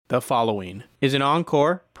The following is an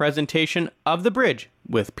encore presentation of The Bridge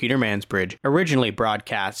with Peter Mansbridge, originally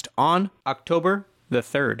broadcast on October the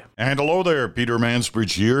 3rd. And hello there, Peter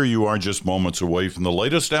Mansbridge here. You are just moments away from the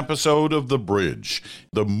latest episode of The Bridge,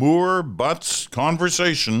 the Moore Butts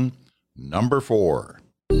Conversation number 4.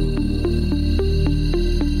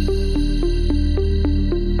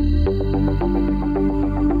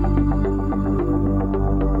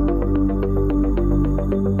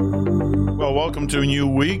 Welcome to a new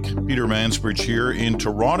week. Peter Mansbridge here in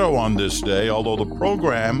Toronto on this day, although the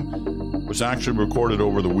program was actually recorded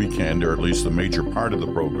over the weekend, or at least the major part of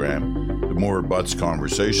the program. The Moore Butts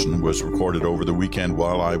Conversation was recorded over the weekend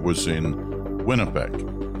while I was in Winnipeg.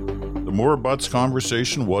 The Moore Butts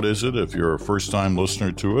Conversation, what is it? If you're a first-time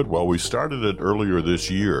listener to it, well, we started it earlier this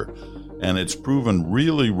year, and it's proven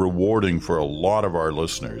really rewarding for a lot of our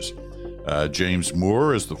listeners. James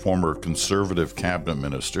Moore is the former Conservative cabinet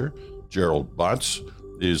minister. Gerald Butts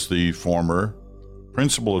is the former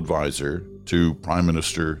principal advisor to Prime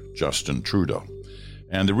Minister Justin Trudeau.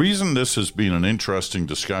 And the reason this has been an interesting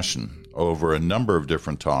discussion over a number of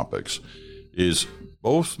different topics is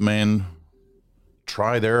both men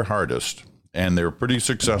try their hardest, and they're pretty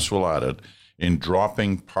successful at it, in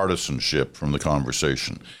dropping partisanship from the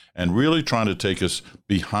conversation and really trying to take us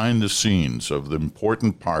behind the scenes of the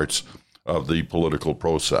important parts of the political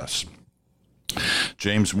process.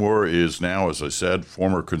 James Moore is now, as I said,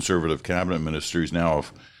 former Conservative cabinet minister. He's now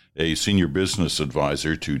a senior business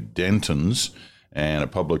advisor to Dentons and a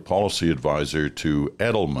public policy advisor to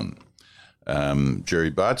Edelman. Jerry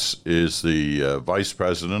Butts is the vice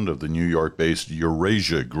president of the New York-based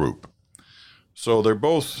Eurasia Group. So they're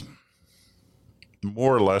both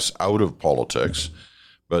more or less out of politics,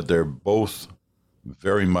 but they're both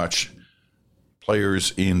very much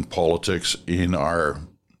players in politics in our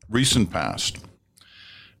recent past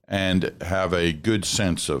and have a good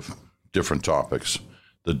sense of different topics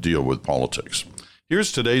that deal with politics.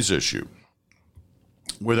 Here's today's issue.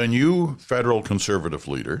 With a new federal Conservative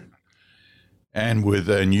leader and with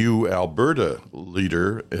a new Alberta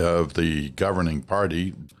leader of the governing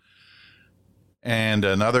party and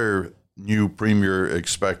another new premier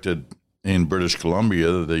expected in British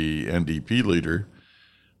Columbia, the NDP leader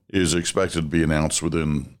is expected to be announced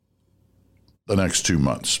within the next 2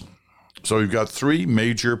 months. So you've got 3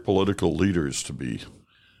 major political leaders to be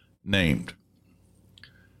named.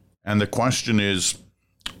 And the question is,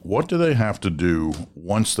 what do they have to do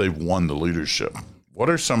once they've won the leadership? What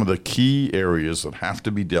are some of the key areas that have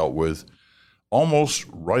to be dealt with almost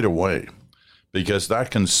right away? Because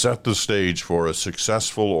that can set the stage for a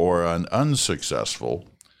successful or an unsuccessful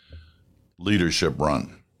leadership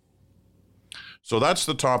run. So that's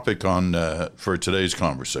the topic for today's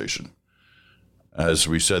conversation. As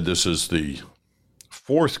we said, this is the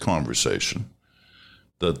 4th conversation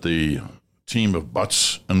that the team of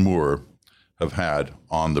Butts and Moore have had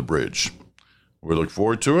on the bridge. We look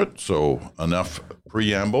forward to it, so enough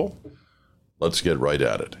preamble. Let's get right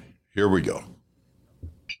at it. Here we go.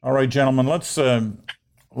 All right, gentlemen, let's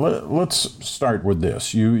start with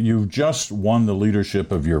this. You've just won the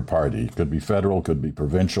leadership of your party. Could be federal, could be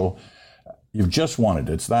provincial. You've just won it.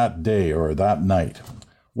 It's that day or that night.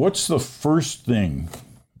 What's the first thing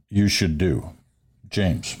you should do,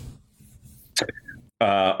 James?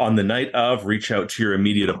 On the night of, reach out to your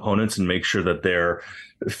immediate opponents and make sure that they're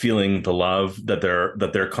feeling the love, that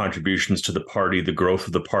their contributions to the party, the growth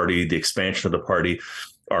of the party, the expansion of the party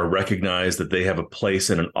are recognized, that they have a place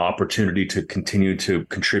and an opportunity to continue to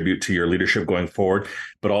contribute to your leadership going forward.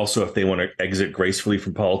 But also, if they want to exit gracefully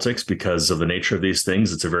from politics because of the nature of these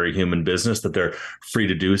things, it's a very human business, that they're free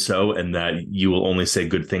to do so and that you will only say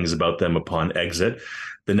good things about them upon exit.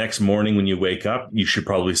 The next morning when you wake up, you should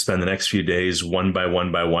probably spend the next few days one by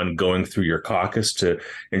one going through your caucus to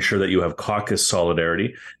ensure that you have caucus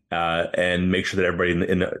solidarity. And make sure that everybody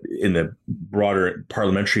in the broader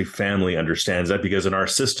parliamentary family understands that, because in our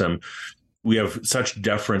system, we have such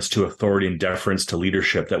deference to authority and deference to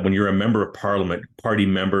leadership that when you're a member of parliament, party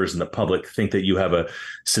members and the public think that you have a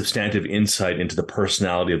substantive insight into the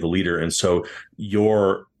personality of the leader. And so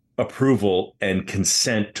your approval and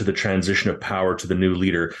consent to the transition of power to the new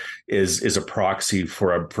leader is a proxy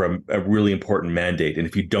for a really important mandate. And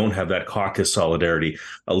if you don't have that caucus solidarity,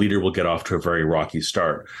 a leader will get off to a very rocky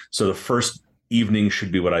start. So the first evening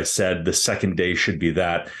should be what I said. The second day should be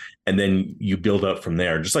that. And then you build up from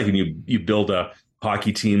there. Just like when you build a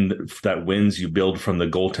hockey team that wins, you build from the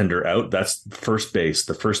goaltender out. That's first base.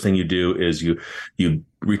 The first thing you do is you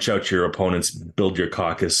reach out to your opponents, build your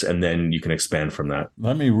caucus, and then you can expand from that.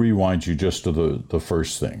 Let me rewind you just to the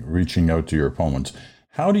first thing, reaching out to your opponents.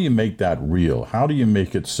 How do you make that real? How do you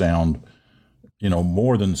make it sound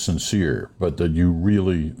more than sincere, but that you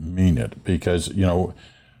really mean it. Because,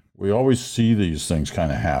 we always see these things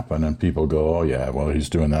kind of happen and people go, oh, yeah, well, he's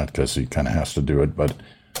doing that because he kind of has to do it, but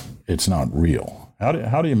it's not real.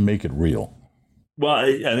 How do you make it real? Well,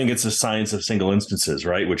 I think it's a science of single instances,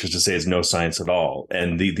 right? Which is to say, it's no science at all.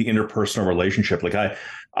 And the interpersonal relationship, like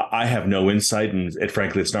I have no insight, and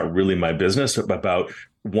frankly, it's not really my business about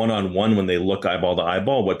one-on-one when they look eyeball to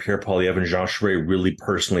eyeball, what Pierre Poilievre and Jean Charest really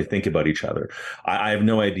personally think about each other. I have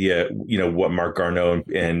no idea, what Marc Garneau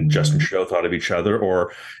and Justin Trudeau thought of each other,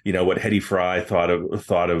 or what Hedy Fry thought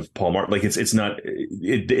of Paul Martin. Like it's not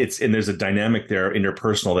and there's a dynamic there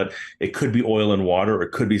interpersonal that it could be oil and water, or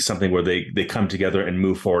it could be something where they come together and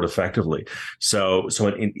move forward effectively. So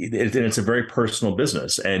it's a very personal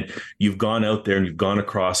business, and you've gone out there and you've gone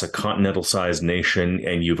across a continental-sized nation,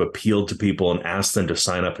 and you've appealed to people and asked them to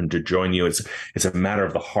sign up and to join you. It's a matter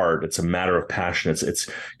of the heart. It's a matter of passion. It's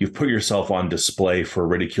you've put yourself on display for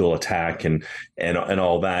ridicule, attack, and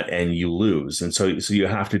all that, and you lose. And so you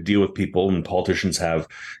have to deal with people, and politicians have,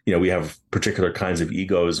 we have particular kinds of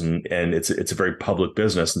egos, and it's a very public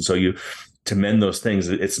business. And so to mend those things,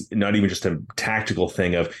 it's not even just a tactical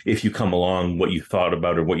thing of, if you come along, what you thought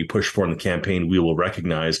about or what you pushed for in the campaign, we will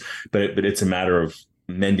recognize, but it's a matter of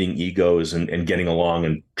mending egos and getting along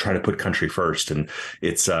and trying to put country first. And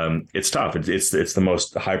it's tough. It's the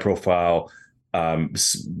most high profile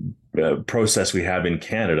process we have in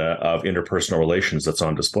Canada of interpersonal relations that's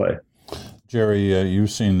on display. Jerry,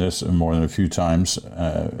 you've seen this more than a few times.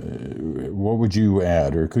 What would you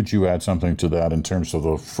add, or could you add something to that in terms of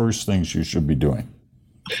the first things you should be doing?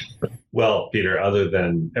 Well, Peter, other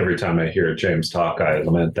than every time I hear James talk, I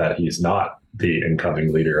lament that he's not the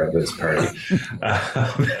incoming leader of his party.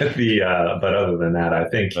 But other than that, I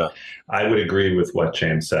think I would agree with what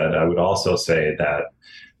James said. I would also say that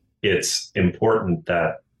it's important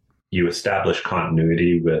that you establish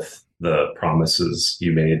continuity with the promises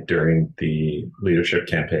you made during the leadership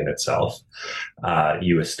campaign itself.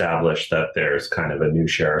 You establish that there's kind of a new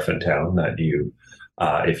sheriff in town, that you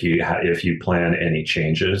if you plan any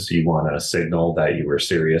changes, you want to signal that you were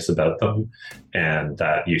serious about them and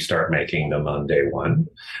that you start making them on day one.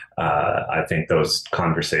 I think those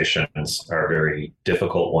conversations are very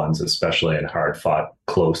difficult ones, especially in hard-fought,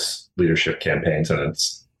 close leadership campaigns. And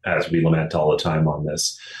it's, as we lament all the time on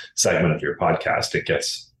this segment of your podcast, it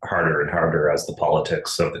gets harder and harder as the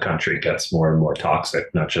politics of the country gets more and more toxic,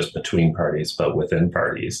 not just between parties, but within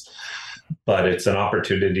parties. But it's an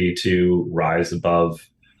opportunity to rise above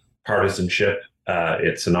partisanship.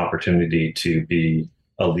 It's an opportunity to be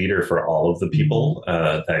a leader for all of the people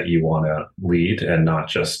that you want to lead, and not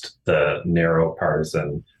just the narrow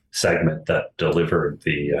partisan segment that delivered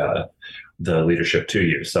the leadership to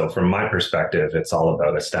you. So from my perspective, it's all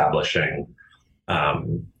about establishing,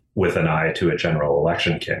 with an eye to a general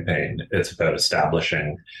election campaign, it's about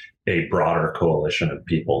establishing a broader coalition of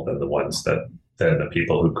people than the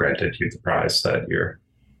people who granted you the prize that year.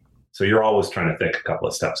 So you're always trying to think a couple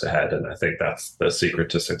of steps ahead, and I think that's the secret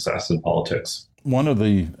to success in politics. One of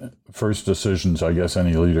the first decisions I guess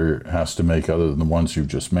any leader has to make, other than the ones you've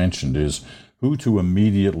just mentioned, is who to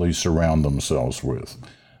immediately surround themselves with.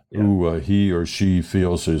 Yeah. Who he or she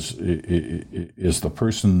feels is the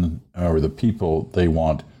person or the people they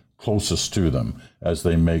want closest to them as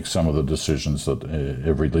they make some of the decisions that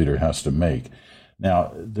every leader has to make.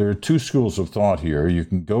 Now, there are two schools of thought here. You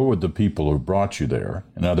can go with the people who brought you there,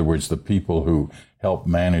 in other words, the people who helped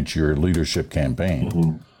manage your leadership campaign,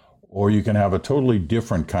 mm-hmm. or you can have a totally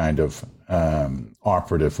different kind of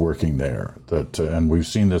operative working there. And we've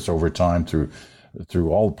seen this over time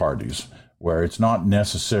through all parties, where it's not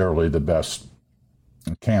necessarily the best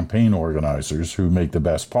campaign organizers who make the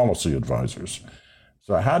best policy advisors.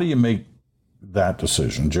 So how do you make that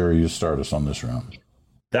decision? Jerry, you start us on this round.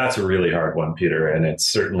 That's a really hard one, Peter. And it's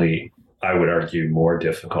certainly, I would argue, more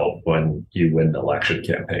difficult when you win an election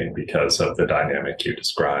campaign because of the dynamic you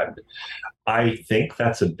described. I think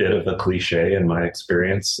that's a bit of a cliche in my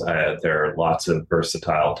experience. There are lots of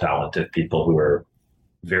versatile, talented people who are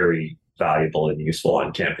very valuable and useful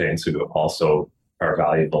on campaigns, who also are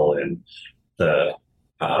valuable in the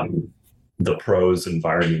prose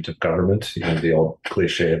environment of government, the old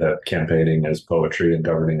cliche that campaigning is poetry and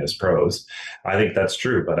governing is prose. I think that's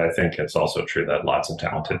true, but I think it's also true that lots of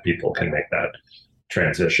talented people can make that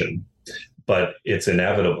transition. But it's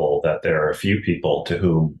inevitable that there are a few people to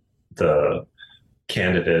whom the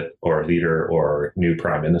candidate or leader or new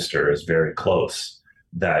prime minister is very close,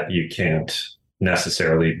 that you can't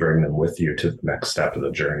necessarily bring them with you to the next step of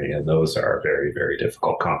the journey. And those are very, very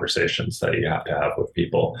difficult conversations that you have to have with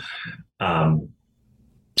people.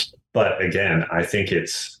 But again, I think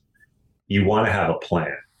you want to have a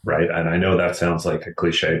plan, right? And I know that sounds like a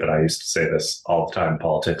cliche, but I used to say this all the time in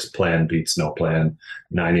politics: plan beats no plan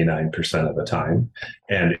 99% of the time.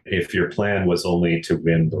 And if your plan was only to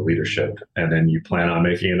win the leadership and then you plan on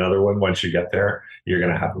making another one once you get there, you're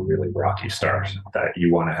going to have a really rocky start. That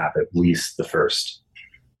you want to have at least the first,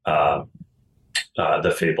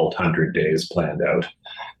 the fabled 100 days planned out,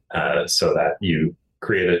 so that you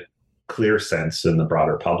create a clear sense in the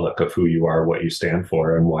broader public of who you are, what you stand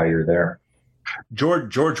for, and why you're there.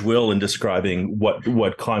 George Will, in describing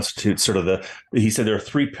what constitutes sort of he said there are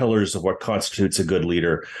three pillars of what constitutes a good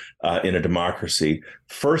leader in a democracy.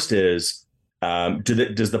 First is,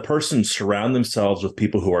 does the person surround themselves with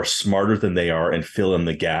people who are smarter than they are and fill in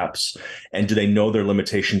the gaps? And do they know their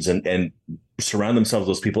limitations and surround themselves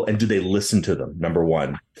with those people? And do they listen to them? Number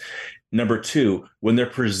one. Number two, when they're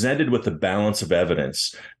presented with the balance of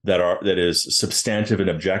evidence that is substantive and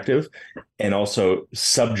objective, and also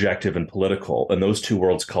subjective and political, and those two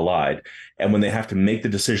worlds collide, and when they have to make the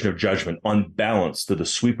decision of judgment on balance through the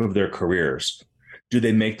sweep of their careers, do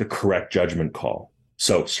they make the correct judgment call?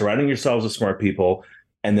 So surrounding yourselves with smart people,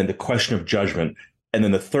 and then the question of judgment. And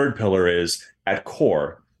then the third pillar is, at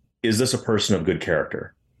core, is this a person of good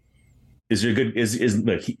character? Is he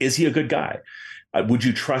a good guy? Would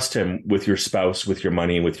you trust him with your spouse, with your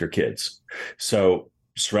money, and with your kids? So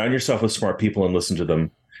surround yourself with smart people and listen to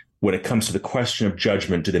them. When it comes to the question of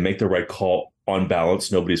judgment, do they make the right call on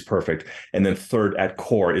balance? Nobody's perfect. And then third, at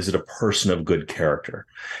core, is it a person of good character?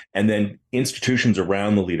 And then institutions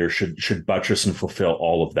around the leader should buttress and fulfill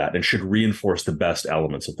all of that and should reinforce the best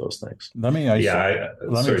elements of those things. Let me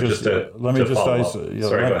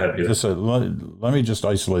just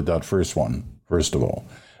isolate that first one, first of all.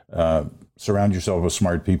 Surround yourself with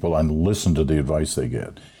smart people and listen to the advice they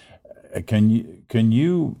get. Can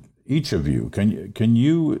you each of you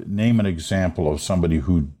name an example of somebody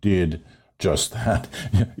who did just that?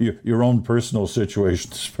 Your own personal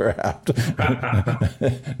situations, perhaps.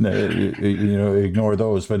 Ignore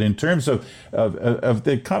those. But in terms of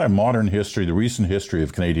the kind of modern history, the recent history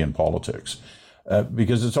of Canadian politics,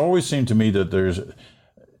 because it's always seemed to me that there's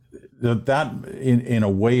that in a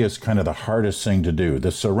way is kind of the hardest thing to do.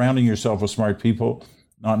 The surrounding yourself with smart people,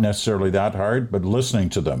 not necessarily that hard, but listening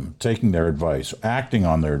to them, taking their advice, acting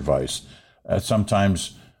on their advice,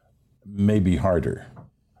 sometimes may be harder.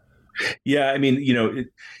 Yeah, I mean,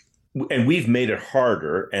 and we've made it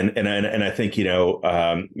harder, and I think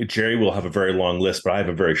Jerry will have a very long list, but I have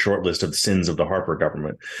a very short list of the sins of the Harper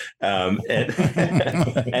government. But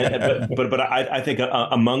I think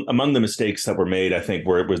among the mistakes that were made, I think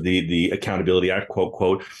where it was the Accountability Act,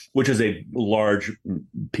 quote, which is a large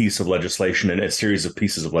piece of legislation and a series of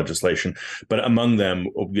pieces of legislation, but among them,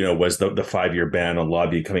 was the 5-year ban on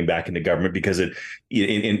lobbying coming back into government, because it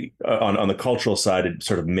on the cultural side, it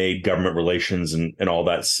sort of made government relations and all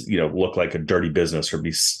that look like a dirty business or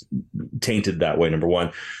be tainted that way, number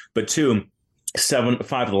one. But two, 5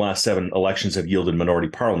 of the last 7 elections have yielded minority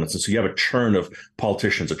parliaments. And so you have a churn of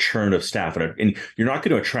politicians, a churn of staff, and you're not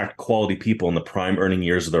going to attract quality people in the prime earning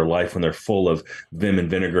years of their life when they're full of vim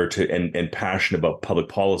and vinegar and passion about public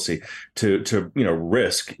policy to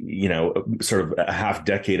risk, sort of a half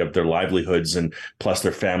decade of their livelihoods and plus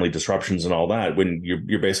their family disruptions and all that, when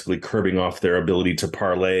you're basically curbing off their ability to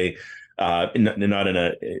parlay, not in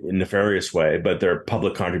a nefarious way, but their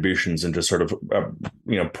public contributions into sort of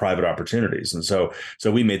private opportunities. And so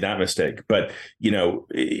we made that mistake. But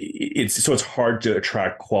it's hard to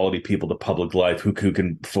attract quality people to public life who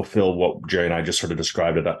can fulfill what Jerry and I just sort of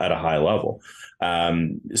described at a high level.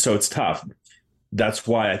 So it's tough. That's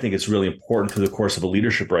why I think it's really important through the course of a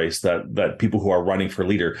leadership race that people who are running for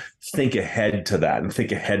leader think ahead to that and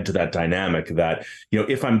think ahead to that dynamic that,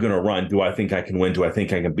 if I'm going to run, do I think I can win? Do I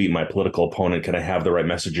think I can beat my political opponent? Can I have the right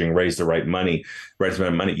messaging, raise the right amount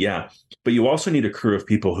of money? Yeah. But you also need a crew of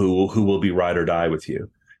people who will be ride or die with you.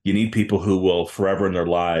 You need people who will forever in their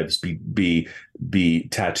lives be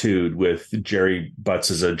tattooed with Gerry Butts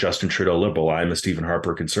as a Justin Trudeau liberal. I'm a Stephen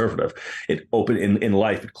Harper conservative. It in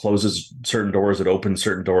life, it closes certain doors, it opens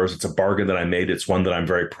certain doors. It's a bargain that I made. It's one that I'm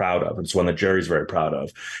very proud of. It's one that Jerry's very proud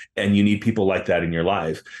of. And you need people like that in your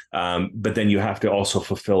life. But then you have to also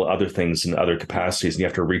fulfill other things in other capacities, and you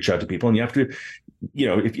have to reach out to people, and you have to,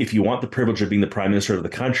 if you want the privilege of being the prime minister of the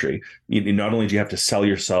country, not only do you have to sell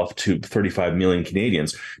yourself to 35 million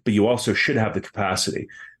Canadians, but you also should have the capacity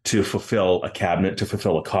to fulfill a cabinet, to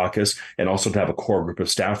fulfill a caucus, and also to have a core group of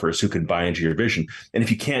staffers who can buy into your vision. And if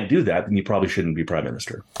you can't do that, then you probably shouldn't be prime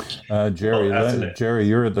minister. Jerry,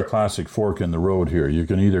 you're at the classic fork in the road here. You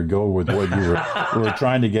can either go with what you were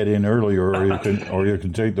trying to get in earlier, or you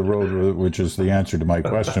can take the road which is the answer to my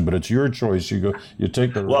question. But it's your choice. You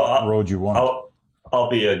take the road you want. I'll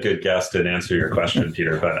be a good guest and answer your question,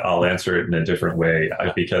 Peter, but I'll answer it in a different way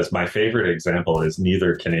because my favorite example is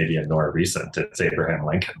neither Canadian nor recent. It's Abraham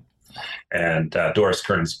Lincoln. And Doris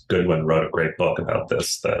Kearns Goodwin wrote a great book about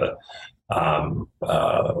this, I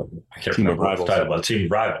can't remember what the title was, Team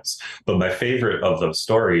of Rivals. But my favorite of those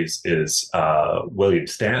stories is William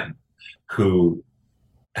Stanton, who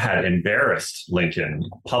had embarrassed Lincoln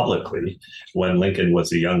publicly when Lincoln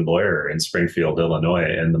was a young lawyer in Springfield, Illinois,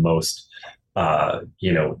 and the most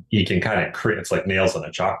you can kind of create, it's like nails on a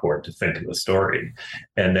chalkboard to think of the story.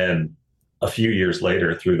 And then a few years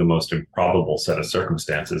later, through the most improbable set of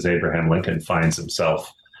circumstances, Abraham Lincoln finds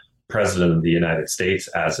himself president of the United States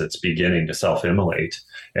as it's beginning to self-immolate.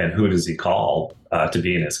 And who does he call to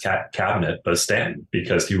be in his cabinet but Stanton,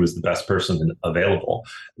 because he was the best person available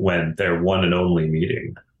when their one and only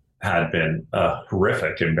meeting had been a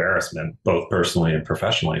horrific embarrassment, both personally and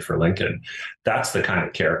professionally for Lincoln. That's the kind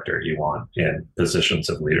of character you want in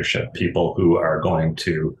positions of leadership, people who are going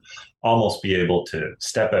to almost be able to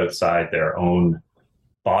step outside their own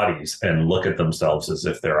bodies and look at themselves as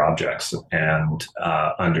if they're objects and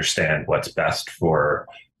understand what's best for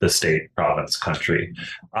the state, province, country.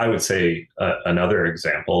 I would say another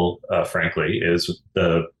example, frankly, is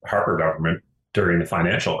the Harper government during the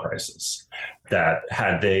financial crisis, that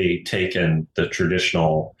had they taken the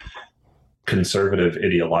traditional conservative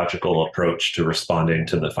ideological approach to responding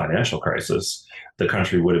to the financial crisis, the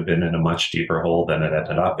country would have been in a much deeper hole than it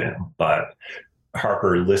ended up in. But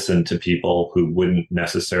Harper listened to people who wouldn't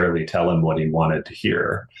necessarily tell him what he wanted to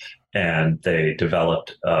hear, and they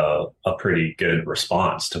developed a pretty good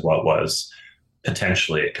response to what was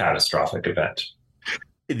potentially a catastrophic event.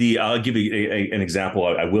 I'll give you an example.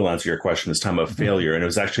 I will answer your question this time of failure. And it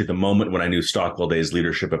was actually the moment when I knew Stockwell Day's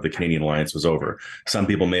leadership of the Canadian Alliance was over. Some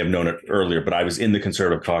people may have known it earlier, but I was in the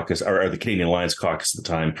Conservative caucus or the Canadian Alliance caucus at the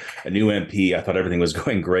time, a new MP. I thought everything was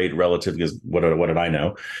going great relative because what did I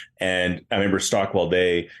know? And I remember Stockwell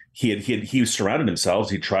Day, he surrounded himself.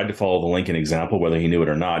 He tried to follow the Lincoln example, whether he knew it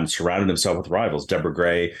or not, and surrounded himself with rivals. Deborah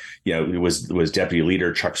Gray, was deputy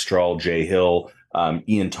leader, Chuck Strahl, Jay Hill,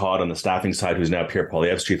 Ian Todd on the staffing side, who's now Pierre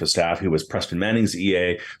Poilievre's chief of staff, who was Preston Manning's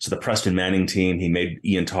EA. So the Preston Manning team, he made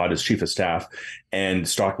Ian Todd his chief of staff. And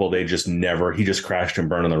Stockwell Day he just crashed and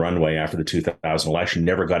burned on the runway after the 2000 election,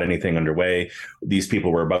 never got anything underway. These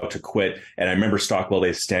people were about to quit. And I remember Stockwell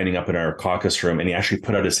Day standing up in our caucus room, and he actually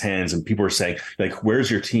put out his hands, and people were saying, like,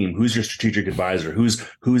 where's your team? Who's your strategic advisor? Who's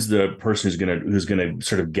the person who's gonna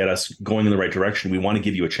sort of get us going in the right direction? We want to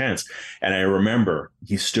give you a chance. And I remember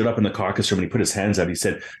he stood up in the caucus room and he put his hands out. He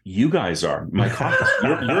said, "You guys are my caucus.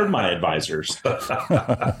 You're my advisors."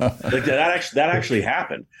 Like that actually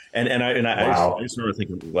happened. And Wow. I just remember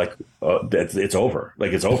thinking, like, it's over.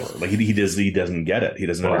 Like, it's over. Like he doesn't get it. He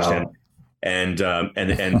doesn't understand. And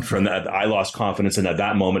from that, I lost confidence. And at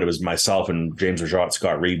that moment, it was myself and James Rajat,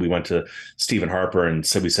 Scott Reed. We went to Stephen Harper and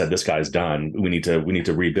we said, this guy's done. We need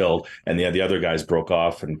to rebuild. And the other guys broke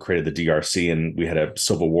off and created the DRC, and we had a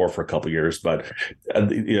civil war for a couple of years. But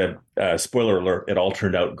spoiler alert, it all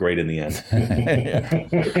turned out great in the end.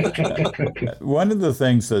 One of the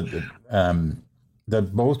things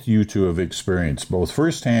that both you two have experienced, both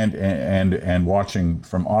firsthand and watching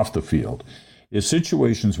from off the field, is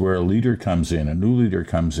situations where a new leader comes in,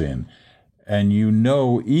 and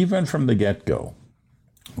even from the get-go,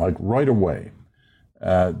 like right away,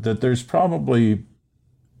 that there's probably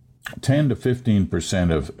 10 to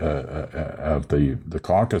 15% of the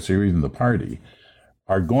caucus or even the party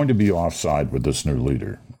are going to be offside with this new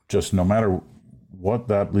leader. Just no matter what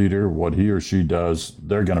that leader, what he or she does,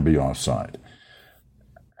 they're going to be offside.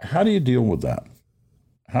 How do you deal with that?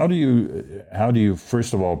 How do you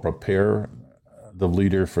first of all prepare the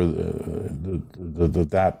leader for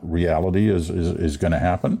that reality is going to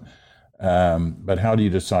happen, but how do you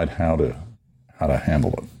decide how to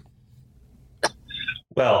handle it?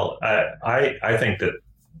 Well, I think that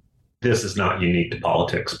this is not unique to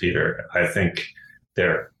politics, Peter. I think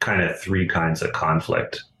there are kind of three kinds of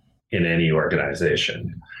conflict in any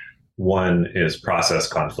organization. One is process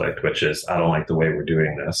conflict, which is, I don't like the way we're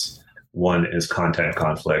doing this. One is content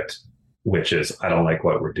conflict, which is, I don't like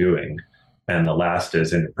what we're doing. And the last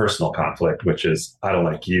is interpersonal conflict, which is, I don't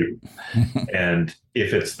like you. And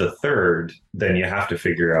if it's the third, then you have to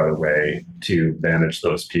figure out a way to manage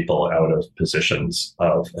those people out of positions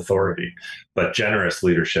of authority. But generous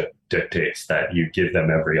leadership dictates that you give them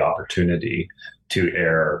every opportunity to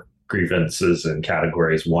air grievances in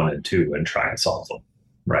categories 1 and 2 and try and solve them,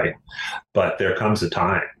 right? But there comes a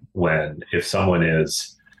time when if someone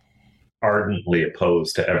is ardently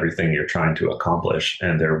opposed to everything you're trying to accomplish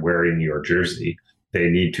and they're wearing your jersey, they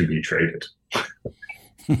need to be traded.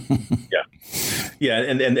 Yeah,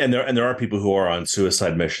 and there are people who are on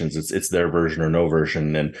suicide missions. It's their version or no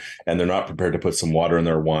version, and they're not prepared to put some water in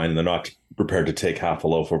their wine, and they're not prepared to take half a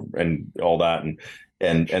loaf and all that,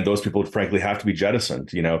 and those people frankly have to be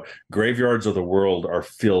jettisoned. Graveyards of the world are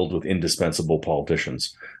filled with indispensable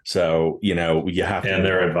politicians. So you have to, and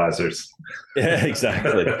their advisors. Yeah,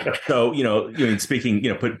 exactly. So speaking,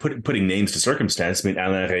 putting names to circumstance. I mean,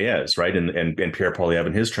 Alain Reyes, right, and Pierre Poilievre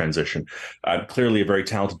in his transition, clearly a very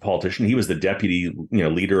talented politician. He was the deputy,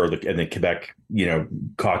 leader of the Quebec,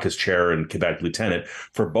 caucus chair and Quebec lieutenant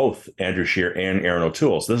for both Andrew Scheer and Aaron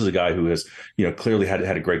O'Toole. So this is a guy who has, clearly had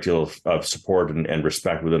a great deal of support and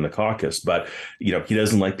respect within the caucus. But he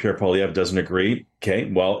doesn't like Pierre Poilievre, doesn't agree.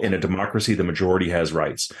 Okay, well, in a democracy, the majority has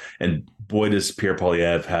rights, and boy, does Pierre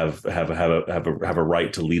Poilievre have a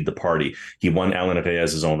right to lead the party. He won Alain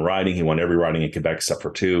Reyes' own riding. He won every riding in Quebec except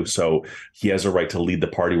for 2. So he has a right to lead the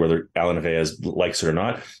party, whether Alain Reyes likes it or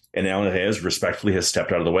not. And Alain Reyes respectfully has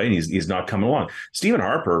stepped out of the way, and he's not coming along. Stephen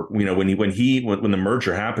Harper, when the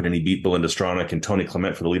merger happened and he beat Belinda Stronach and Tony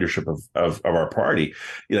Clement for the leadership of our party,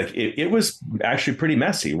 it was actually pretty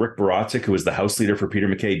messy. Rick Barotzik, who was the House leader for Peter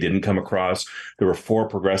MacKay, didn't come across. There were 4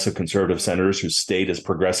 progressive conservative senators who stayed as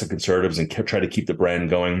progressive conservatives and tried to keep the brand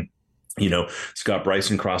going. Scott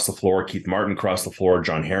Bryson crossed the floor, Keith Martin crossed the floor,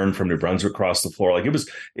 John Herron from New Brunswick crossed the floor.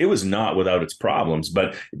 It was not without its problems,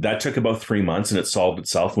 but that took about 3 months and it solved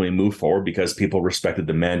itself when we moved forward because people respected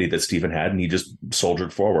the mandate that Stephen had and he just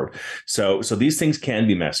soldiered forward. So these things can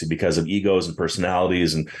be messy because of egos and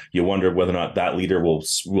personalities, and you wonder whether or not that leader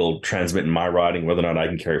will transmit in my riding, whether or not I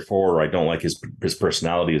can carry forward, or I don't like his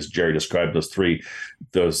personality, as Jerry described those three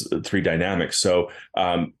dynamics. So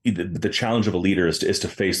the challenge of a leader is to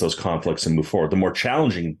face those conflicts and move forward. The more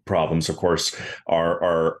challenging problems, of course,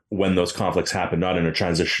 are when those conflicts happen, not in a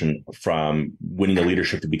transition from winning a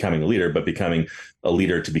leadership to becoming a leader, but becoming a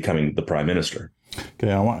leader to becoming the prime minister.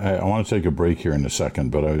 Okay, I want to take a break here in a second,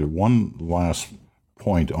 but one last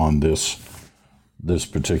point on this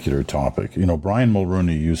particular topic. Brian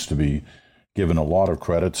Mulroney used to be given a lot of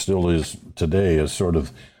credit, still is today, as sort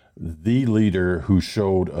of the leader who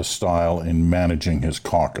showed a style in managing his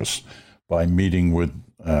caucus by meeting with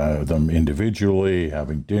them individually,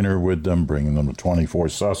 having dinner with them, bringing them to 24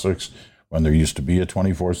 Sussex when there used to be a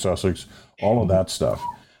 24 Sussex, all of that stuff.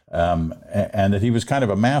 And that he was kind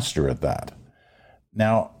of a master at that.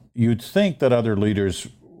 Now, you'd think that other leaders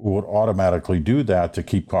would automatically do that to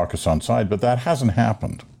keep caucus on side, but that hasn't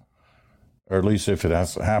happened. Or at least if it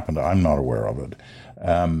has happened, I'm not aware of it.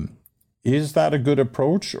 Is that a good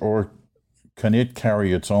approach, or can it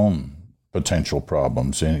carry its own potential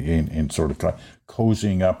problems in sort of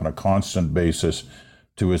cozying up on a constant basis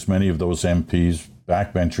to as many of those MPs,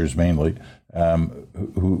 backbenchers mainly,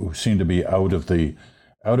 who seem to be out of the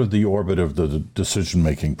orbit of the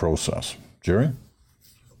decision-making process? Jerry?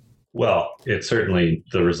 Well, it certainly,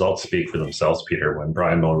 the results speak for themselves, Peter. When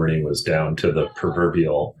Brian Mulroney was down to the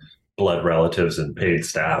proverbial blood relatives and paid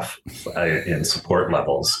staff in support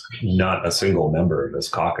levels, not a single member of his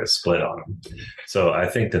caucus split on him. So I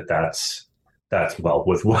think that's well,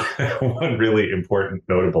 with one really important,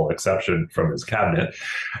 notable exception from his cabinet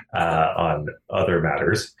on other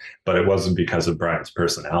matters, but it wasn't because of Brian's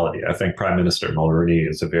personality. I think Prime Minister Mulroney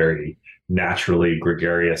is a very naturally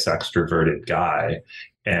gregarious, extroverted guy,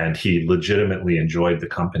 and he legitimately enjoyed the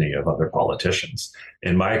company of other politicians.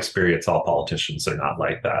 In my experience, all politicians are not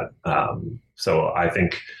like that. So I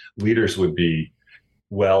think leaders would be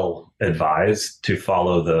well advised to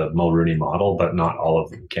follow the Mulroney model, but not all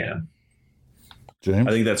of them can. James?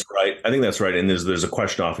 I think that's right. And there's a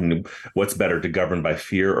question often: what's better, to govern by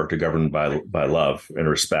fear or to govern by love and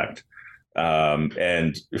respect?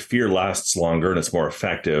 And fear lasts longer and it's more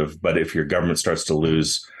effective. But if your government starts to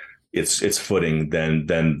lose its footing,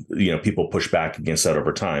 then people push back against that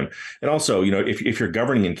over time. And also, if you're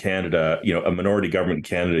governing in Canada, a minority government in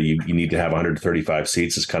Canada, you need to have 135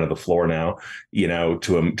 seats is kind of the floor now,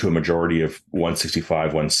 to a majority of 165,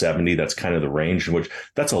 170. That's kind of the range in which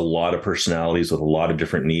that's a lot of personalities with a lot of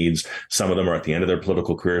different needs. Some of them are at the end of their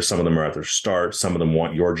political career. Some of them are at their start. Some of them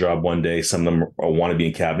want your job one day. Some of them want to be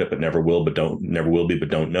in cabinet, but never will be, but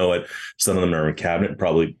don't know it. Some of them are in cabinet and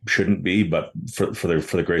probably shouldn't be, but for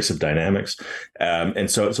the grace of dynamics. And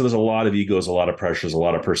so there's a lot of egos, a lot of pressures, a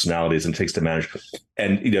lot of personalities, and it takes to manage.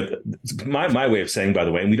 And my way of saying, by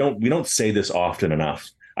the way, and we don't say this often enough,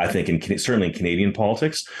 I think, certainly in Canadian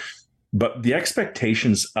politics, but the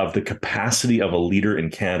expectations of the capacity of a leader in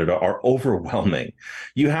Canada are overwhelming.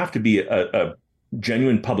 You have to be a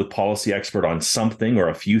genuine public policy expert on something or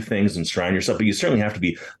a few things and surround yourself, but you certainly have to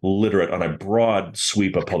be literate on a broad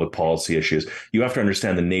sweep of public policy issues. You have to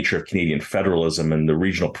understand the nature of Canadian federalism and the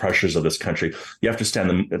regional pressures of this country. You have to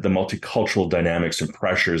understand the multicultural dynamics and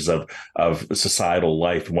pressures of societal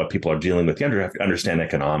life and what people are dealing with. You have to understand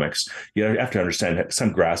economics. You have to understand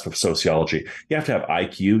some grasp of sociology. You have to have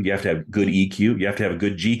IQ. You have to have good EQ. You have to have a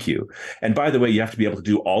good GQ. And by the way, you have to be able to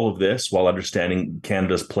do all of this while understanding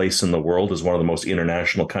Canada's place in the world as one of the most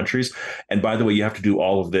international countries. And by the way, you have to do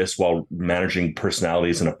all of this while managing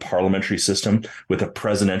personalities in a parliamentary system with the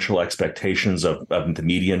presidential expectations of the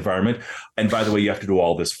media environment. And by the way, you have to do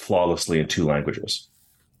all this flawlessly in 2 languages.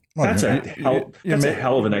 That's a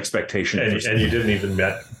hell of an expectation. And you didn't even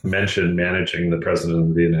mention managing the president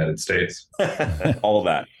of the United States. All of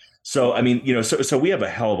that. So, I mean, so we have a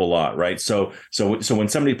hell of a lot, right? So when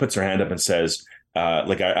somebody puts their hand up and says,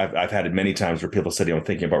 I've had it many times where people said,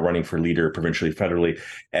 thinking about running for leader provincially, federally,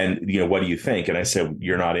 and, what do you think? And I said,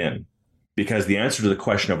 you're not in, because the answer to the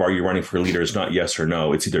question of are you running for leader is not yes or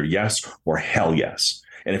no. It's either yes or hell yes.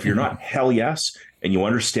 And if you're not hell yes, and you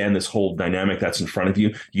understand this whole dynamic that's in front of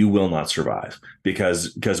you, you will not survive,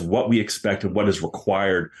 because what we expect and what is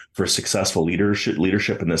required for successful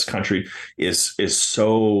leadership in this country is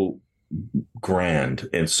so grand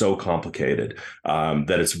and so complicated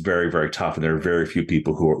that it's very, very tough, and there are very few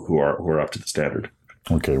people who are up to the standard.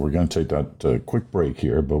 Okay, we're going to take that quick break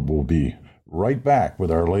here, but we'll be right back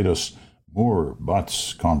with our latest Moore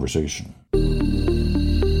Butts conversation.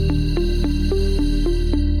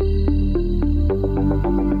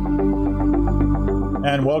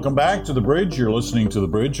 And welcome back to The Bridge. You're listening to The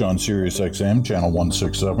Bridge on Sirius XM, Channel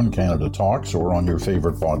 167, Canada Talks, or on your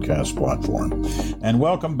favorite podcast platform. And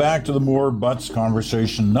welcome back to the Moore Butts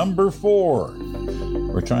conversation number 4.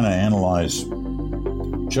 We're trying to analyze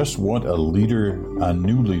just what a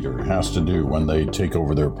new leader has to do when they take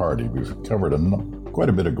over their party. We've covered quite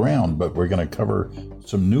a bit of ground, but we're going to cover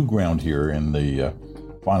some new ground here in the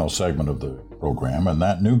final segment of the program. And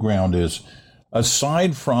that new ground is,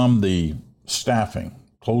 aside from the staffing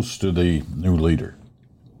close to the new leader,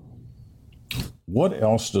 what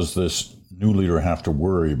else does this new leader have to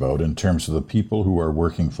worry about in terms of the people who are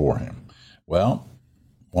working for him? Well,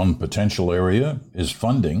 one potential area is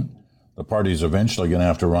funding. The party's eventually going to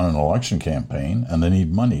have to run an election campaign, and they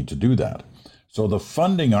need money to do that. So the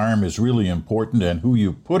funding arm is really important, and who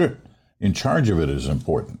you put it in charge of it is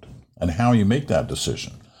important, and how you make that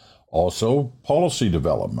decision. Also, policy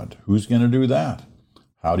development. Who's going to do that?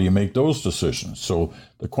 How do you make those decisions? So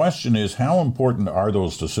the question is, how important are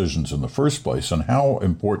those decisions in the first place, and how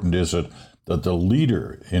important is it that the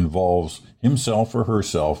leader involves himself or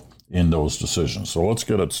herself in those decisions? So let's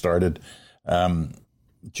get it started.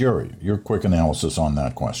 Jerry, your quick analysis on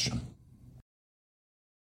that question.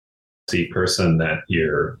 The person that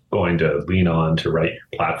you're going to lean on to write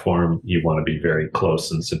your platform, you want to be very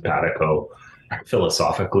close and simpatico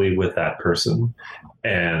philosophically with that person.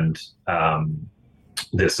 And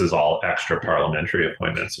this is all extra parliamentary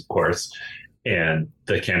appointments, of course, and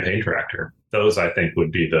the campaign director. Those, I think,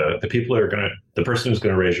 would be the people who are the person who's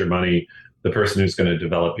going to raise your money, the person who's going to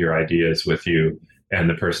develop your ideas with you, and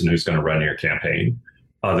the person who's going to run your campaign,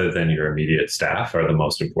 other than your immediate staff, are the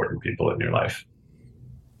most important people in your life.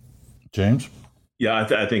 James? Yeah,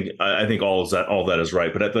 I think all that is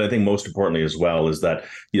right, but I think most importantly as well is that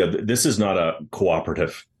this is not a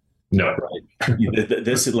cooperative. No, right.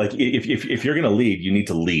 This is like, if you're going to lead, you need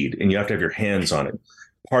to lead, and you have to have your hands on it.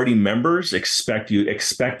 Party members expect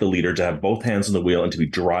the leader to have both hands on the wheel and to be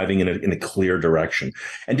driving in a clear direction,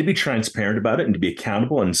 and to be transparent about it, and to be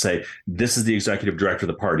accountable and say, this is the executive director of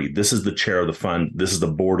the party, this is the chair of the fund, this is the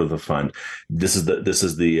board of the fund, this is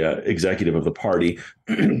the executive of the party,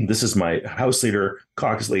 this is my house leader,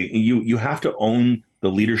 caucus leader. You have to own the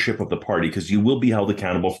leadership of the party, because you will be held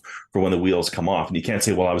accountable for when the wheels come off. And you can't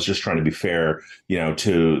say, well, I was just trying to be fair,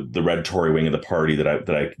 to the red Tory wing of the party that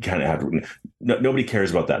I kind of had. No, nobody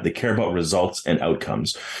cares about that. They care about results and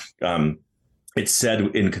outcomes. It's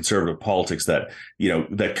said in conservative politics that,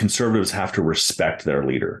 that conservatives have to respect their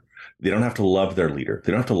leader. They don't have to love their leader.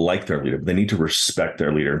 They don't have to like their leader. But they need to respect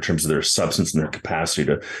their leader in terms of their substance and their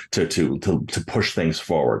capacity to push things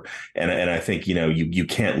forward. And I think, you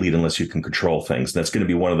can't lead unless you can control things. And that's going to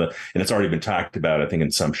be one of the, and it's already been talked about, I think, in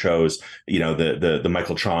some shows, the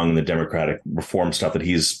Michael Chong and the Democratic reform stuff that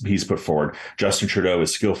he's put forward. Justin Trudeau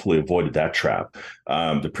has skillfully avoided that trap.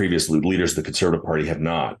 The previous leaders of the Conservative Party have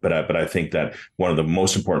not. But I think that one of the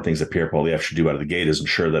most important things that Pierre Poilievre should do out of the gate is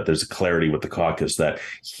ensure that there's a clarity with the caucus that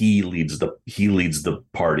he leads the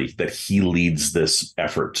party, that he leads this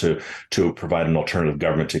effort to provide an alternative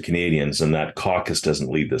government to Canadians, and that caucus doesn't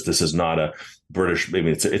lead this. This is not a British.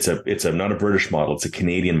 It's not a British model. It's a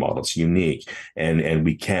Canadian model. It's unique, and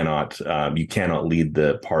we cannot you cannot lead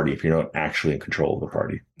the party if you're not actually in control of the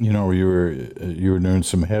party. You were doing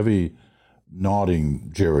some heavy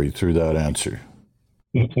nodding, Jerry, through that answer.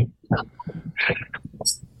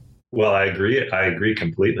 Well, I agree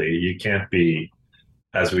completely. You can't be,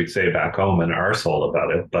 as we say back home, an arsehole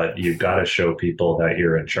about it, but you've got to show people that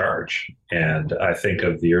you're in charge. And I think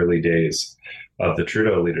of the early days of the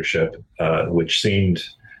Trudeau leadership, which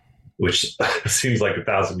seems like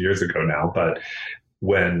 1,000 years ago now, but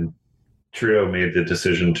when Trudeau made the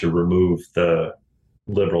decision to remove the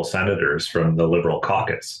Liberal senators from the Liberal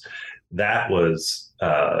caucus, that was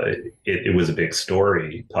it was a big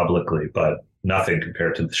story publicly, but nothing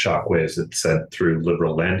compared to the shockwaves it sent through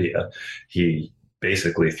Liberal Landia. He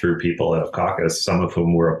basically threw people out of caucus, some of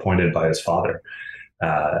whom were appointed by his father.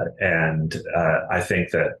 And I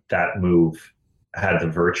think that move had the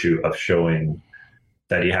virtue of showing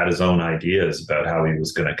that he had his own ideas about how he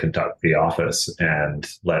was going to conduct the office, and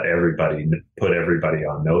put everybody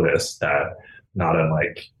on notice that, not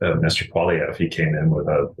unlike Mr. Poilievre, he came in with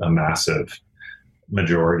a massive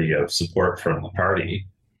majority of support from the party,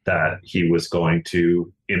 that he was going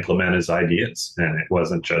to implement his ideas. And it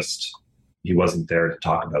wasn't just, he wasn't there to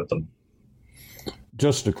talk about them.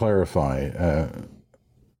 Just to clarify,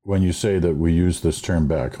 when you say that we use this term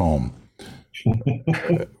back home,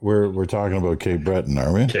 we're talking about Cape Breton,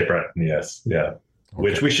 are we? Cape Breton, yes. Yeah. Okay.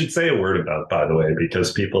 Which we should say a word about, by the way,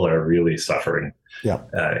 because people are really suffering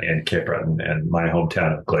in Cape Breton. And my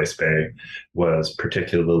hometown of Glace Bay was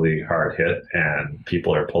particularly hard hit, and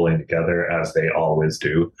people are pulling together, as they always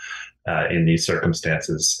do in these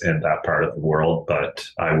circumstances in that part of the world. But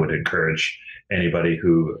I would encourage anybody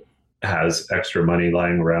who has extra money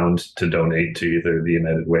lying around to donate to either the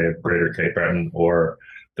United Way of Greater Cape Breton or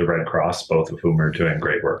the Red Cross, both of whom are doing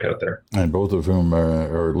great work out there. And both of whom,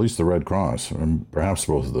 or at least the Red Cross, and perhaps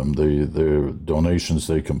both of them, the donations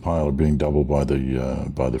they compile are being doubled by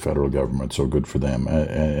the federal government. So good for them.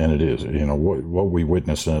 And it is, what we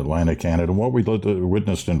witnessed in Atlantic Canada and what we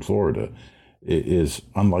witnessed in Florida is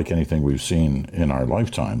unlike anything we've seen in our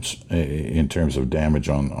lifetimes in terms of damage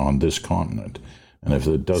on this continent. And if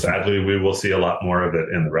it doesn't, sadly, we will see a lot more of it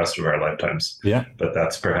in the rest of our lifetimes. Yeah, but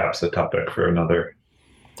that's perhaps a topic for another.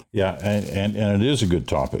 Yeah, and it is a good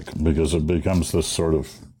topic, because it becomes this sort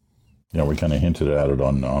of, we kind of hinted at it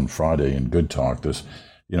on Friday in Good Talk, this,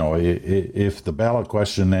 if the ballot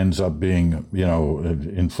question ends up being,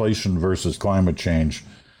 inflation versus climate change,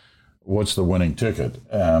 what's the winning ticket?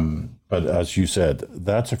 But as you said,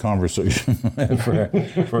 that's a conversation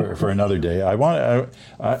for another day. I want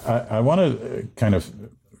to kind of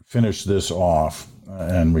finish this off,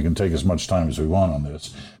 and we can take as much time as we want on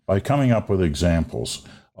this, by coming up with examples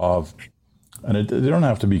of, and they don't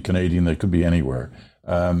have to be Canadian, they could be anywhere,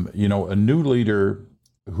 a new leader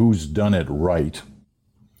who's done it right,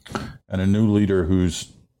 and a new leader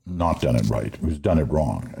who's not done it right, who's done it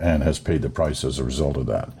wrong, and has paid the price as a result of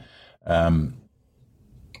that.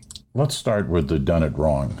 Let's start with the done it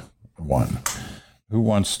wrong one. Who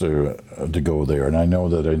wants to go there? And I know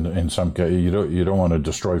that in some cases you don't want to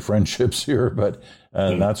destroy friendships here, but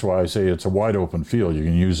that's why I say it's a wide open field. You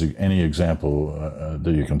can use any example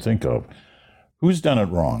that you can think of. Who's done it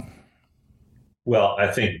wrong? Well, I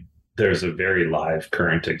think there's a very live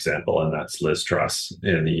current example, and that's Liz Truss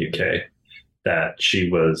in the UK. That she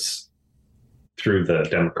was, through the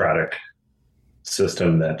democratic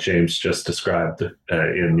system that James just described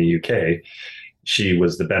in the UK, she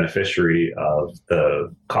was the beneficiary of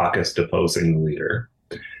the caucus deposing the leader.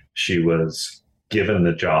 She was given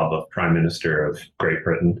the job of Prime Minister of Great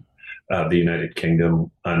Britain, the United Kingdom,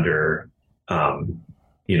 under,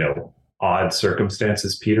 odd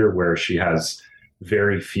circumstances, Peter, where she has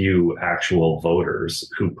very few actual voters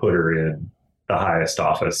who put her in the highest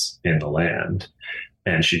office in the land.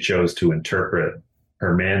 And she chose to interpret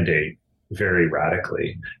her mandate very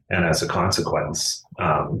radically. And as a consequence,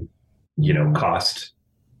 cost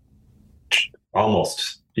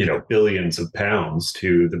almost, billions of pounds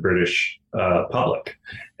to the British public.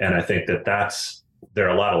 And I think there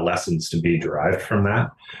are a lot of lessons to be derived from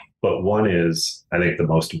that. But one is, I think the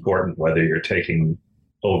most important, whether you're taking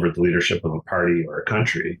over the leadership of a party or a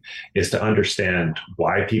country, is to understand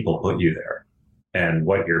why people put you there and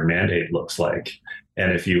what your mandate looks like.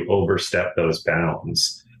 And if you overstep those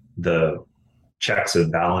bounds, the checks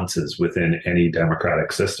and balances within any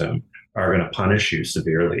democratic system are going to punish you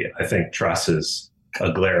severely. I think Truss is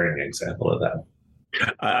a glaring example of that.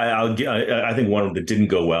 I think one that didn't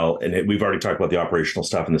go well, and we've already talked about the operational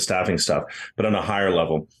stuff and the staffing stuff, but on a higher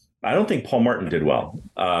level, I don't think Paul Martin did well.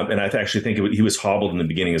 And I actually think he was hobbled in the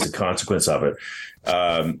beginning as a consequence of it.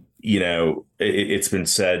 It's been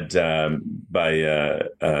said by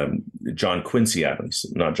John Quincy Adams,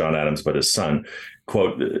 not John Adams, but his son,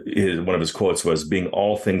 one of his quotes was, "Being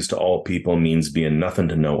all things to all people means being nothing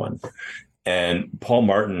to no one." And Paul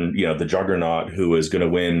Martin, the juggernaut who was going to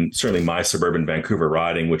win certainly my suburban Vancouver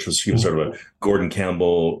riding, he was sort of a Gordon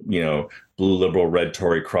Campbell, blue liberal, red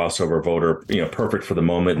Tory crossover voter, perfect for the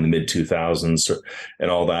moment in the mid 2000s and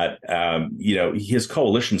all that. His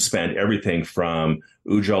coalition spanned everything from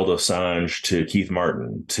Ujjal Dosanjh to Keith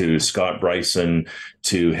Martin to Scott Bryson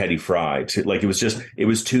to Hedy Fry it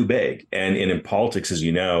was too big. And in politics, as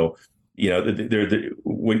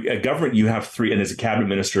when a government, you have three, and as a cabinet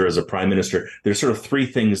minister, as a prime minister, there's sort of three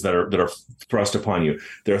things that are thrust upon you.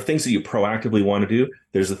 There are things that you proactively want to do.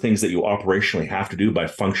 There's the things that you operationally have to do by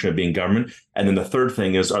function of being government. And then the third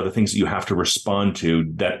thing are the things that you have to respond to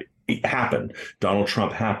that happen. Donald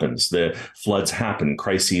Trump happens. The floods happen.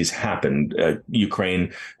 Crises happen.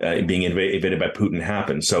 Ukraine being invaded by Putin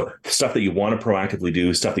happens. So stuff that you want to proactively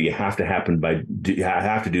do, stuff that you have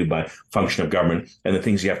to do by function of government, and the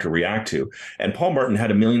things you have to react to. And Paul Martin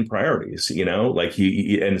had a million priorities,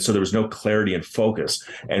 and so there was no clarity and focus.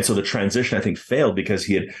 And so the transition, I think, failed because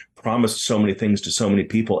he had promised so many things to so many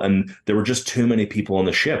people, and there were just too many people on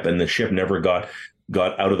the ship, and the ship never got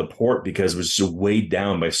out of the port because it was so weighed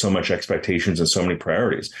down by so much expectations and so many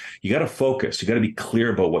priorities. You got to focus. You got to be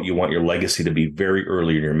clear about what you want your legacy to be very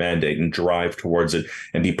early in your mandate and drive towards it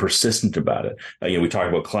and be persistent about it. We talk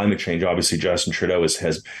about climate change. Obviously, Justin Trudeau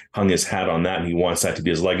has hung his hat on that, and he wants that to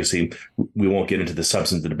be his legacy. We won't get into the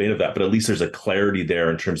substance of the debate of that, but at least there's a clarity there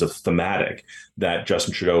in terms of thematic that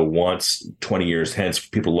Justin Trudeau wants 20 years hence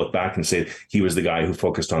people to look back and say he was the guy who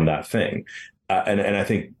focused on that thing. And I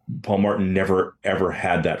think Paul Martin never, ever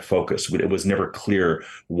had that focus. It was never clear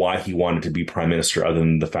why he wanted to be prime minister other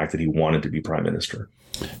than the fact that he wanted to be prime minister.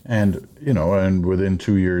 And, and within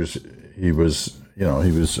 2 years, he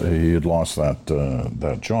had lost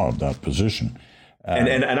that job, that position.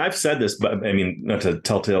 And I've said this, but I mean, not to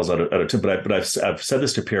tell tales out of two, but I've said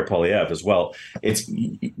this to Pierre Poilievre as well. It's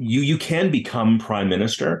you can become prime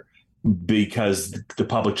minister because the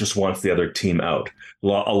public just wants the other team out. A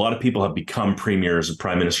lot of people have become premiers and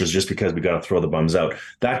prime ministers just because we got to throw the bums out.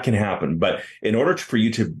 That can happen. But in order for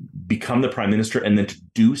you to become the prime minister and then to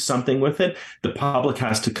do something with it, the public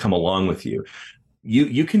has to come along with you.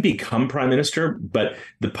 You can become prime minister, but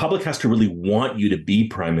the public has to really want you to be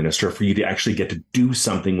prime minister for you to actually get to do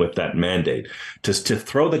something with that mandate. To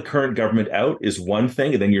throw the current government out is one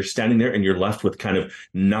thing, and then you're standing there and you're left with kind of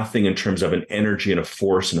nothing in terms of an energy and a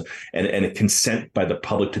force and a consent by the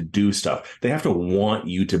public to do stuff. They have to want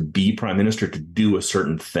you to be prime minister to do a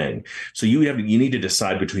certain thing. So you need to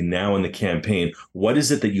decide between now and the campaign, what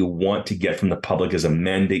is it that you want to get from the public as a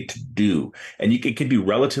mandate to do? And it can be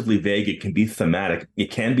relatively vague. It can be thematic.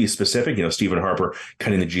 It can be specific, Stephen Harper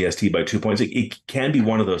cutting the GST by 2 points. It can be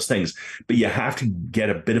one of those things, but you have to get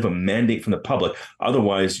a bit of a mandate from the public.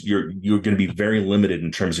 Otherwise, you're going to be very limited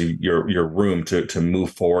in terms of your room to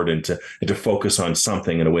move forward and to focus on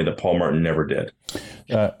something in a way that Paul Martin never did.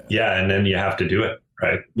 And then you have to do it.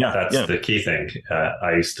 Right. Yeah. That's the key thing.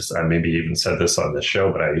 I maybe even said this on the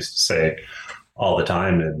show, but I used to say all the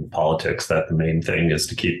time in politics that the main thing is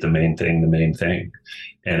to keep the main thing the main thing.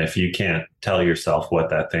 And if you can't tell yourself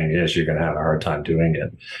what that thing is, you're going to have a hard time doing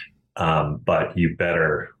it. But you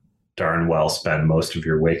better darn well spend most of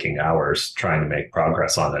your waking hours trying to make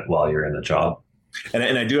progress on it while you're in the job. And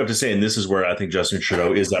I do have to say, and this is where I think Justin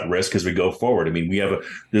Trudeau is at risk as we go forward. I mean,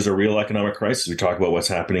 there's a real economic crisis. We talk about what's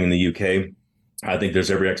happening in the UK. I think there's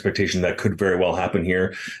every expectation that could very well happen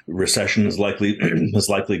here. Recession is likely going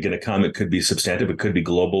to come. It could be substantive. It could be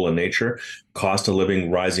global in nature. Cost of living,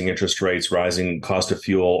 rising interest rates, rising cost of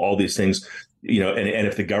fuel, all these things and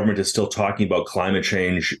if the government is still talking about climate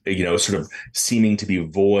change, sort of seeming to be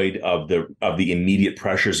void of the immediate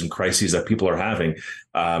pressures and crises that people are having,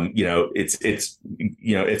 it's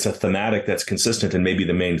a thematic that's consistent and maybe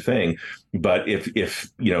the main thing. But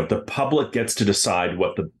if the public gets to decide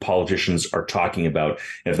what the politicians are talking about,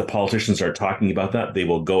 and if the politicians are talking about that, they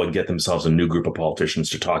will go and get themselves a new group of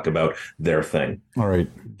politicians to talk about their thing. All right,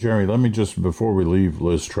 Jerry, let me just, before we leave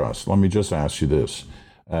Liz Truss, let me just ask you this.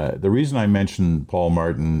 The reason I mentioned Paul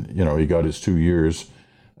Martin, he got his 2 years,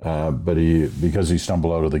 but because he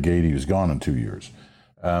stumbled out of the gate, he was gone in 2 years.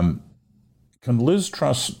 Can Liz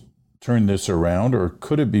Truss turn this around, or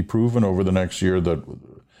could it be proven over the next year that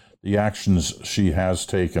the actions she has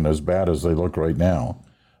taken, as bad as they look right now,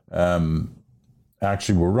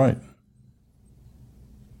 actually were right?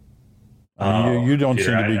 You don't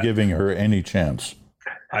seem to be giving her any chance.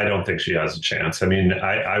 I don't think she has a chance. I mean,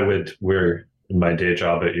 we're in my day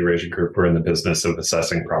job at Eurasia Group, we're in the business of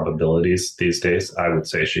assessing probabilities these days. I would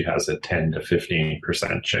say she has a 10 to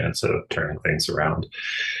 15% chance of turning things around.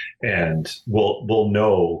 And we'll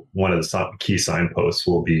know, one of the key signposts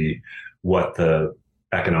will be what the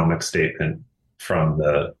economic statement from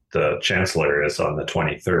the chancellor is on the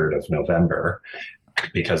 23rd of November,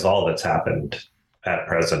 because all that's happened at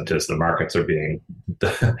present is the markets are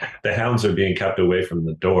the hounds are being kept away from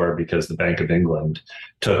the door because the Bank of England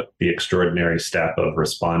took the extraordinary step of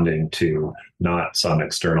responding to not some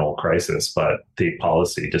external crisis, but the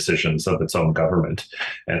policy decisions of its own government.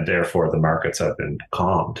 And therefore the markets have been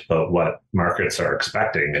calmed. But what markets are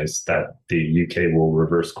expecting is that the UK will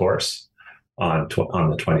reverse course on the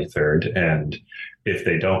 23rd. And if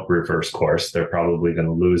they don't reverse course, they're probably going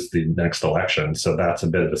to lose the next election. So that's a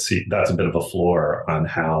bit of a floor on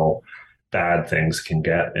how bad things can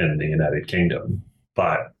get in the United Kingdom.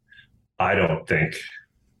 But I don't think,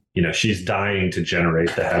 she's dying to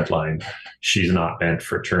generate the headline. She's not meant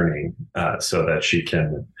for turning so that she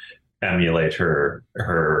can emulate her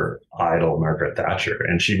idol Margaret Thatcher.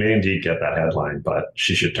 And she may indeed get that headline, but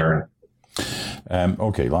she should turn.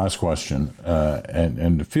 Okay, last question,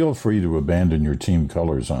 and feel free to abandon your team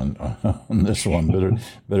colors on this one,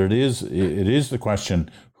 but it is the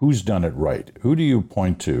question: who's done it right? Who do you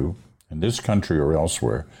point to in this country or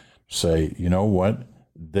elsewhere? Say, you know what,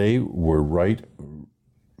 they were right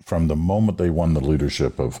from the moment they won the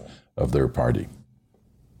leadership of their party.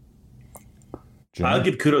 Jimmy? I'll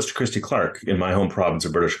give kudos to Christy Clark in my home province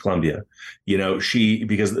of British Columbia.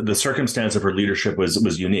 Because the circumstance of her leadership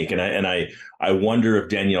was unique, and I wonder if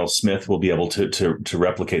Danielle Smith will be able to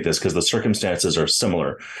replicate this, because the circumstances are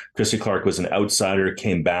similar. Christy Clark was an outsider,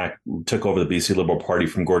 came back, took over the BC Liberal Party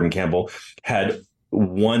from Gordon Campbell, had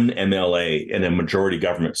one MLA in a majority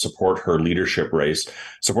government support her in the leadership race,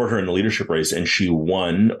 and she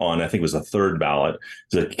won on, I think it was the third ballot.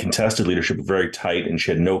 The contested leadership, very tight, and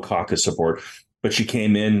she had no caucus support. But she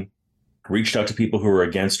came in, reached out to people who were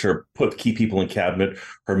against her, put key people in cabinet.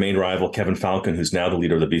 Her main rival, Kevin Falcon, who's now the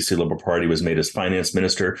leader of the BC Liberal Party, was made as finance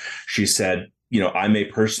minister. She said, I may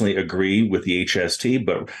personally agree with the HST,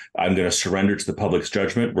 but I'm going to surrender to the public's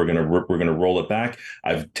judgment. We're going to roll it back.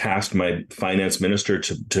 I've tasked my finance minister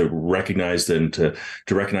to recognize to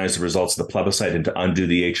recognize the results of the plebiscite and to undo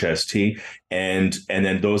the HST. And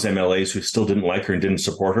then those MLAs who still didn't like her and didn't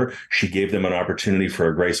support her, she gave them an opportunity for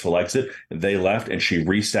a graceful exit. They left, and she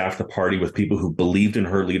restaffed the party with people who believed in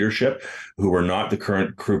her leadership, who were not the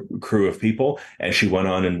current crew of people. And she went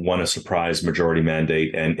on and won a surprise majority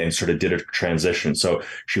mandate and sort of did a transition. So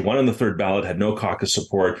she won on the third ballot, had no caucus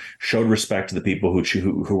support, showed respect to the people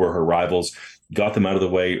who were her rivals, got them out of the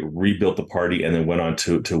way, rebuilt the party, and then went on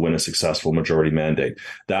to win a successful majority mandate.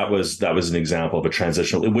 That was an example of a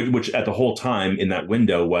transitional, which at the whole time in that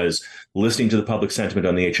window was listening to the public sentiment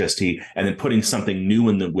on the HST and then putting something new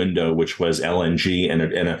in the window, which was LNG and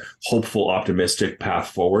a hopeful, optimistic path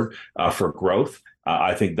forward for growth.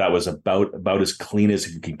 I think that was about as clean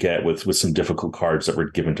as you could get with some difficult cards that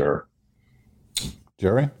were given to her.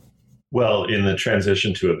 Jerry? Well, in the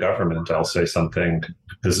transition to a government, I'll say something.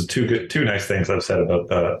 There's two nice things I've said about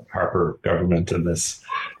the Harper government in this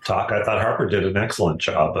talk. I thought Harper did an excellent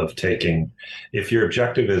job of if your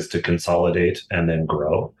objective is to consolidate and then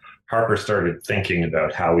grow, Harper started thinking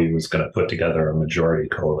about how he was going to put together a majority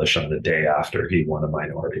coalition the day after he won a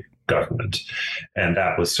minority government. And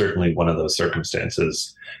that was certainly one of those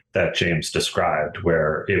circumstances that James described,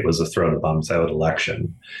 where it was a throw the bums out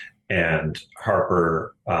election. And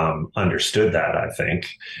Harper understood that, I think,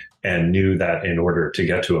 and knew that in order to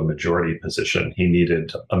get to a majority position, he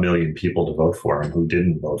needed 1 million people to vote for him who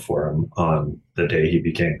didn't vote for him on the day he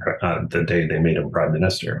became, the day they made him prime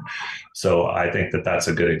minister. So I think that that's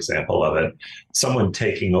a good example of it. Someone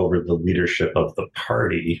taking over the leadership of the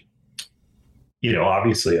party,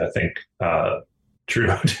 obviously I think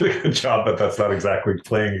Trudeau did a good job, but that's not exactly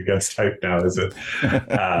playing against type now, is it?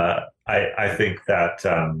 I think that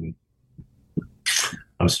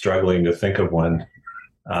I'm struggling to think of one.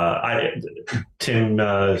 Tim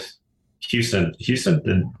Houston,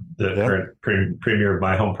 the current premier of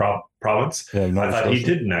my home province. I thought he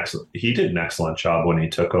did an excellent job when he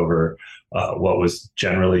took over what was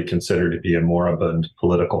generally considered to be a moribund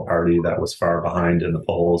political party that was far behind in the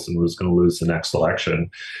polls and was going to lose the next election.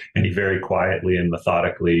 And he very quietly and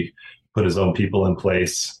methodically put his own people in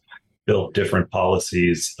place, built different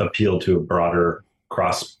policies, appealed to a broader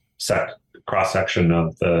cross-section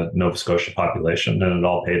of the Nova Scotia population, and it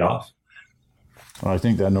all paid off. I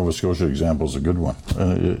think that Nova Scotia example is a good one.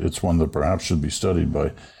 It's one that perhaps should be studied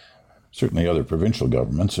by certainly other provincial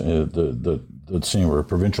governments that seem, or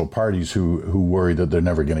provincial parties who worry that they're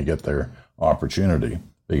never going to get their opportunity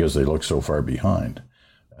because they look so far behind.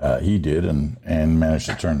 He did and managed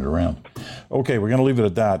to turn it around. Okay, we're going to leave it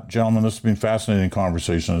at that. Gentlemen, this has been fascinating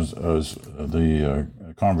conversations, as the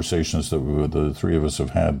conversations that the three of us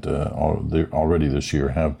have had already this year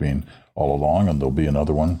have been all along, and there'll be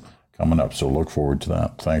another one coming up. So look forward to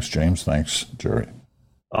that. Thanks, James. Thanks, Jerry.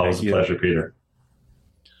 Always a pleasure, Peter.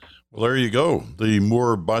 Well, there you go. The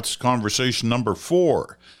Moore Butts conversation number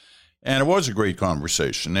 4. And it was a great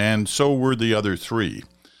conversation, and so were the other 3. In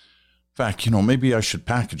fact, maybe I should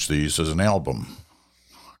package these as an album.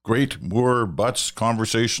 Great Moore Butts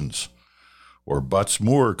Conversations, or Butts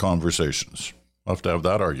Moore Conversations. I'll have to have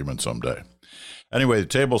that argument someday. Anyway, the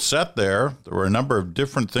table's set there. There were a number of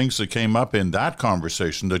different things that came up in that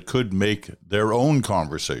conversation that could make their own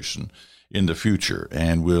conversation in the future,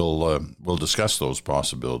 and we'll discuss those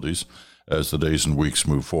possibilities as the days and weeks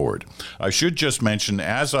move forward. I should just mention,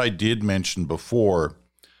 as I did mention before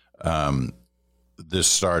this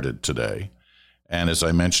started today, and as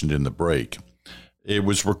I mentioned in the break, it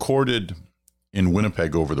was recorded in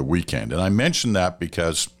Winnipeg over the weekend. And I mentioned that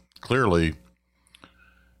because clearly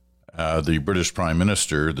the British Prime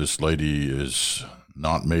Minister, this lady is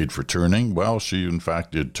not made for turning. Well, she in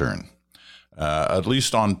fact did turn, at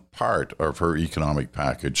least on part of her economic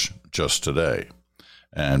package just today.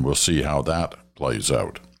 And we'll see how that plays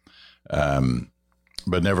out.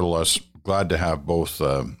 But nevertheless, glad to have both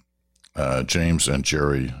James and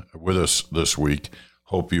Jerry with us this week.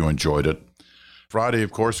 Hope you enjoyed it. Friday,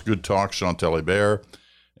 of course, Good Talk, Chantal Hébert,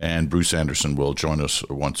 and Bruce Anderson will join us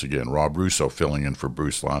once again. Rob Russo filling in for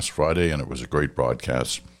Bruce last Friday, and it was a great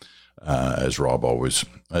broadcast, as Rob always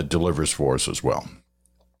delivers for us as well.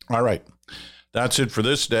 All right, that's it for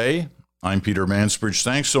this day. I'm Peter Mansbridge.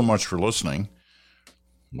 Thanks so much for listening.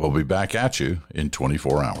 We'll be back at you in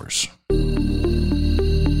 24 hours.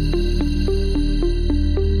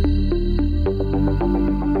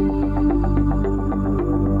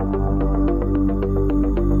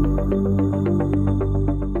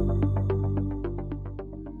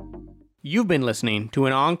 You've been listening to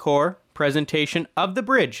an Encore presentation of The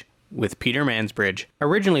Bridge with Peter Mansbridge,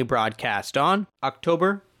 originally broadcast on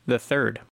October the 3rd.